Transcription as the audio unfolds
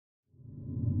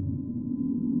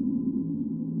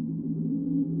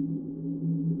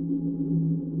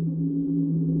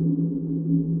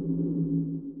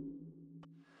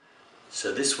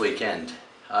So this weekend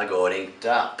I got inked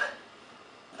up.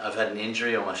 I've had an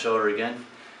injury on my shoulder again,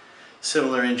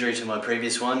 similar injury to my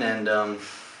previous one, and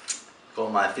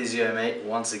got my physio mate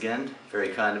once again, very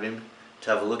kind of him, to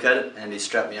have a look at it, and he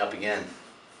strapped me up again.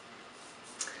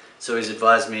 So he's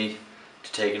advised me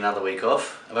to take another week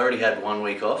off. I've already had 1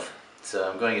 week off, so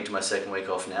I'm going into my second week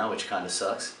off now, which kind of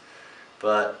sucks.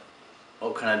 But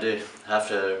what can I do? I have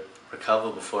to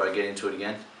recover before I get into it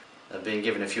again. I've been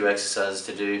given a few exercises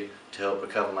to do to help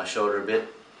recover my shoulder a bit,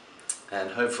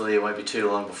 and hopefully it won't be too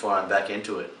long before I'm back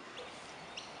into it.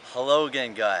 Hello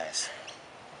again, guys.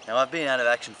 Now I've been out of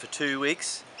action for 2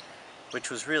 weeks, which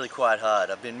was really quite hard.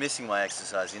 I've been missing my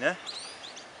exercise, you know?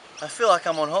 I feel like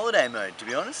I'm on holiday mode, to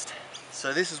be honest.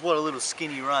 So this is what a little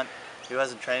skinny runt who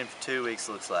hasn't trained for 2 weeks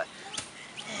looks like.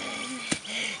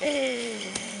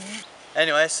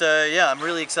 Anyway, so yeah, I'm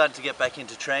really excited to get back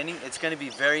into training. It's going to be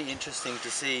very interesting to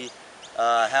see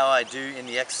how I do in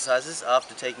the exercises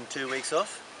after taking 2 weeks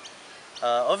off.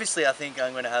 Obviously I think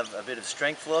I'm going to have a bit of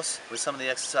strength loss with some of the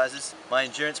exercises. My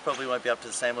endurance probably won't be up to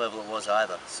the same level it was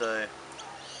either, so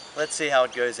let's see how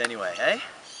it goes anyway, eh?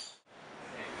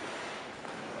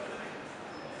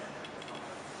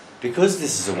 Because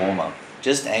this is a warm-up,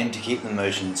 just aim to keep the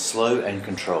motion slow and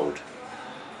controlled.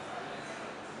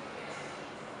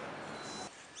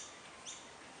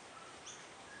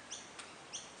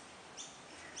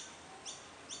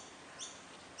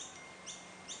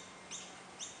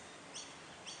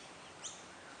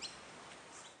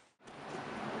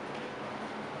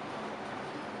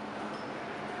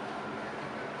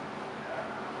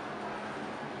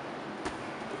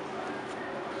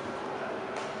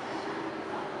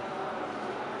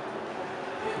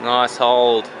 Nice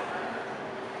hold.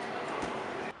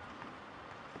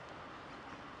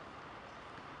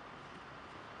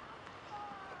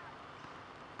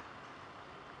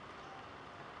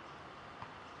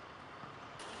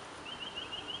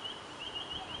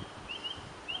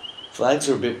 Flags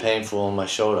were a bit painful on my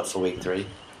shoulder for week 3,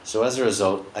 so as a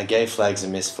result, I gave flags a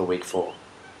miss for week 4.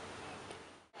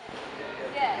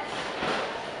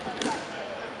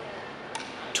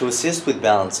 To assist with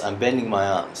balance, I'm bending my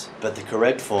arms, but the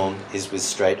correct form is with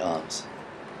straight arms.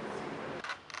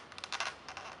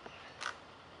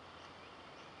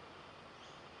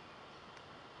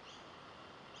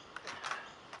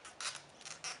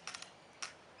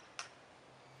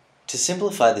 To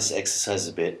simplify this exercise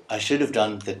a bit, I should have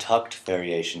done the tucked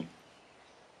variation.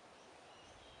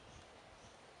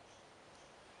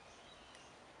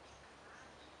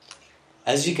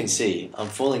 As you can see, I'm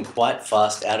falling quite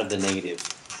fast out of the negative.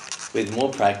 With more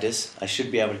practice, I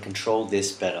should be able to control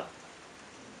this better.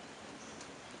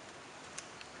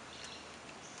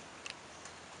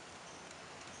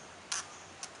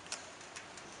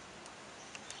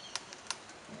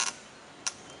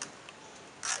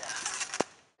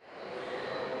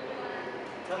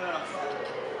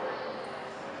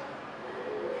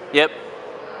 Yep.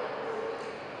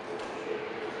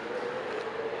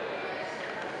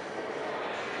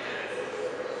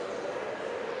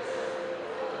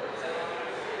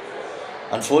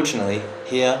 Unfortunately,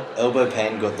 here, elbow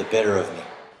pain got the better of me.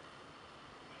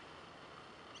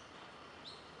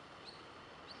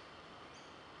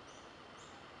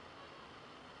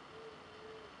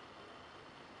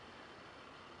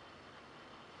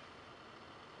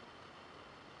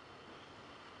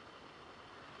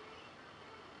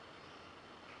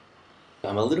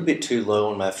 I'm a little bit too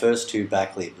low on my first 2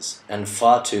 back levers, and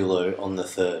far too low on the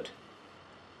third.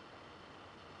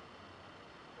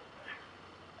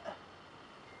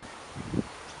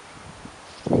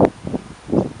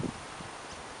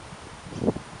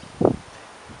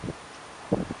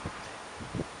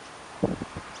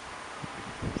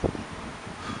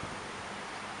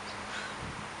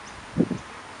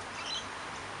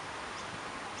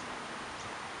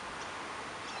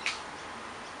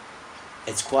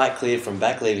 It's quite clear from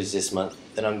back levers this month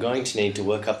that I'm going to need to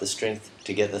work up the strength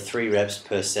to get the 3 reps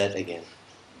per set again.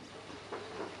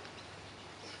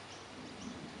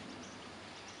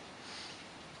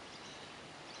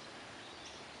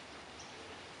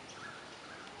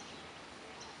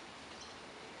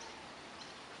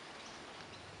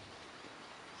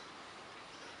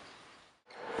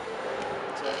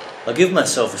 I'll give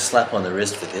myself a slap on the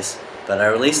wrist for this, but I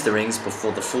released the rings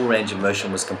before the full range of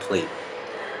motion was complete.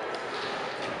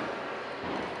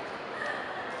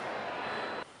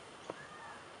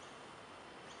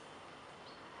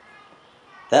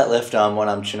 That left arm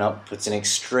 1-arm chin-up puts an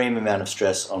extreme amount of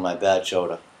stress on my bad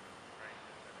shoulder.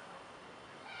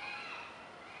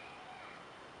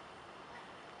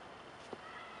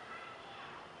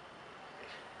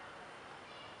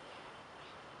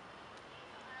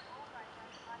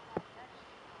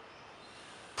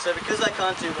 So because I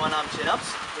can't do one-arm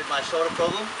chin-ups with my shoulder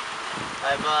problem,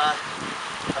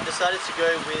 I've decided to go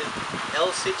with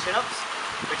L-sit chin-ups,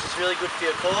 which is really good for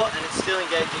your core, and it's still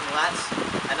engaging lats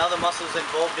and other muscles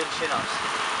involved in chin-ups.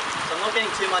 So I'm not getting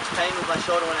too much pain with my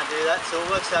shoulder when I do that, so it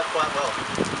works out quite well.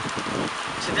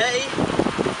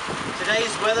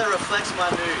 Today's weather reflects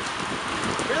my mood.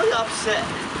 Really upset.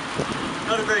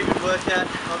 Not a very good workout.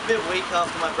 I'm a bit weak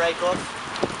after my break off,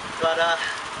 but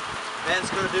man's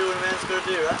got to do what a man's got to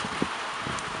do, right?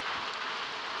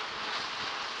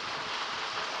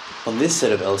 On this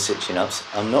set of L-sit chin-ups,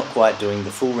 I'm not quite doing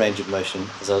the full range of motion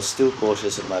as I was still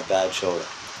cautious of my bad shoulder.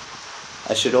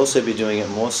 I should also be doing it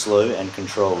more slow and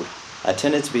controlled. I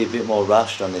tended to be a bit more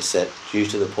rushed on this set due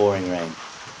to the pouring rain.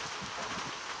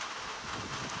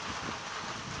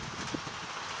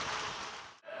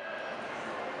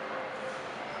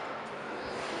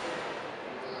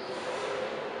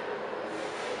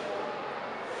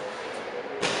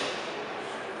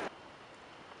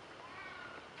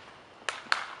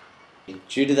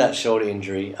 Due to that shoulder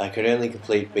injury, I could only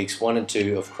complete weeks 1 and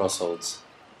 2 of cross holds.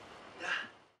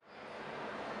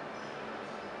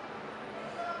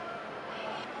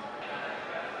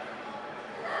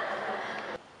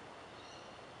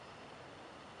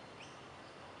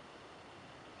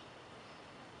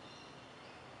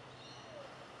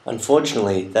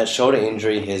 Unfortunately, that shoulder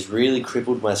injury has really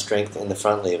crippled my strength in the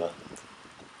front lever.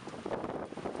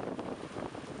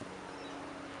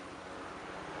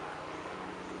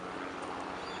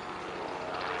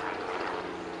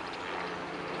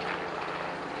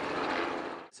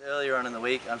 Earlier on in the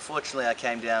week, unfortunately I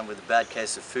came down with a bad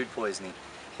case of food poisoning,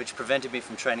 which prevented me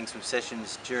from training some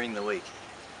sessions during the week.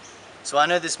 So I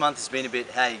know this month has been a bit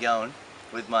how you going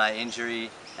with my injury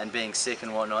and being sick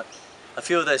and whatnot. A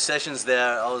few of those sessions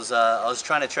there, I was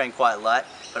trying to train quite light,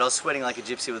 but I was sweating like a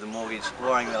gypsy with a mortgage,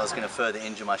 worrying that I was going to further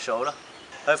injure my shoulder.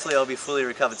 Hopefully I'll be fully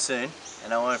recovered soon,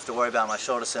 and I won't have to worry about my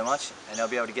shoulder so much, and I'll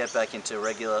be able to get back into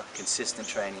regular, consistent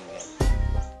training again.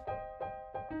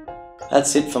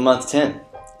 That's it for month 10.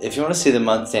 If you want to see the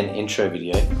month 10 intro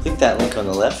video, click that link on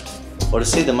the left, or to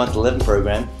see the month 11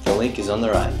 program, the link is on the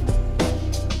right.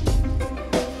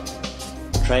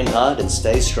 Train hard and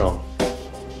stay strong.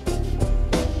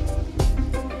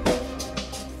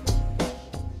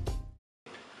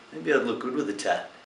 Maybe I'd look good with a tat.